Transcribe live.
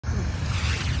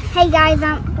Hey guys,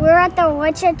 we're at the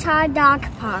Wichita Dog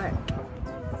Park.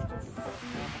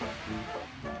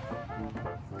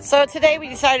 So today we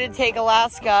decided to take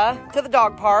Alaska to the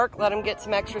dog park, let him get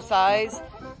some exercise,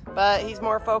 but he's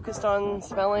more focused on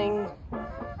smelling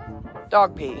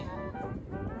dog pee.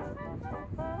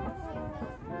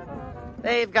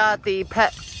 They've got the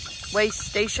pet waste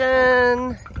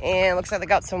station, and looks like they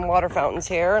got some water fountains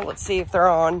here. Let's see if they're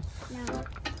on. No.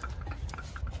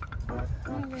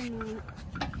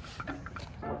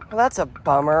 Well, that's a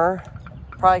bummer.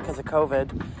 Probably because of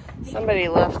COVID. Somebody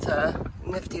left a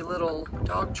nifty little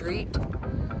dog treat.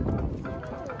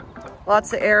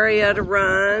 Lots of area to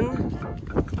run.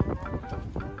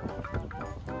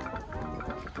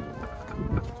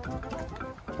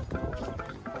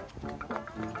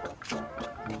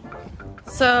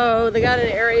 So they got an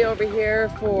area over here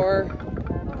for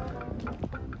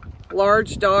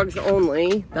large dogs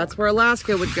only. That's where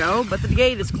Alaska would go, but the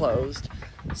gate is closed.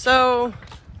 So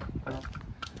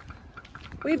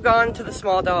we've gone to the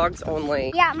small dogs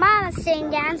only. Yeah, Mama's sitting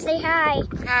down. Say hi.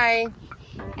 Hi.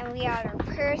 And we got our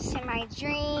purse and my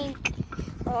drink.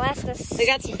 Alaska's. They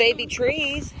got some baby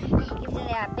trees. Even they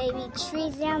got baby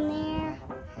trees down there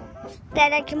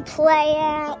that I can play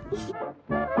at.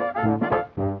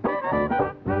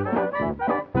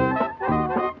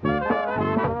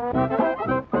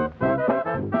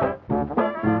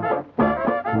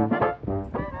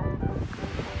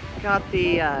 Got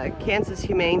the Kansas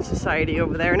Humane Society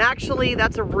over there, and actually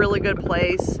that's a really good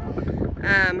place.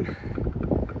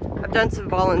 I've done some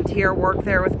volunteer work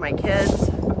there with my kids,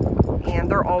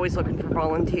 and they're always looking for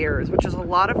volunteers, which is a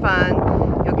lot of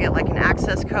fun. You'll get like an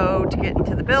access code to get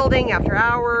into the building after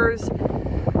hours.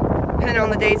 Depending on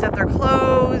the days that they're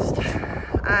closed,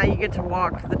 you get to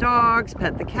walk the dogs,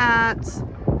 pet the cats.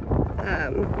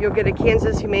 You'll get a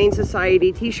Kansas Humane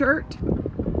Society t-shirt.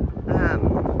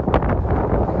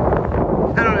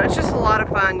 I don't know, it's just a lot of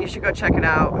fun. You should go check it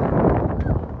out.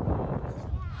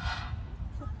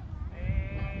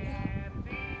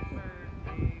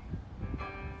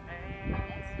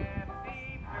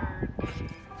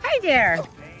 Hi there.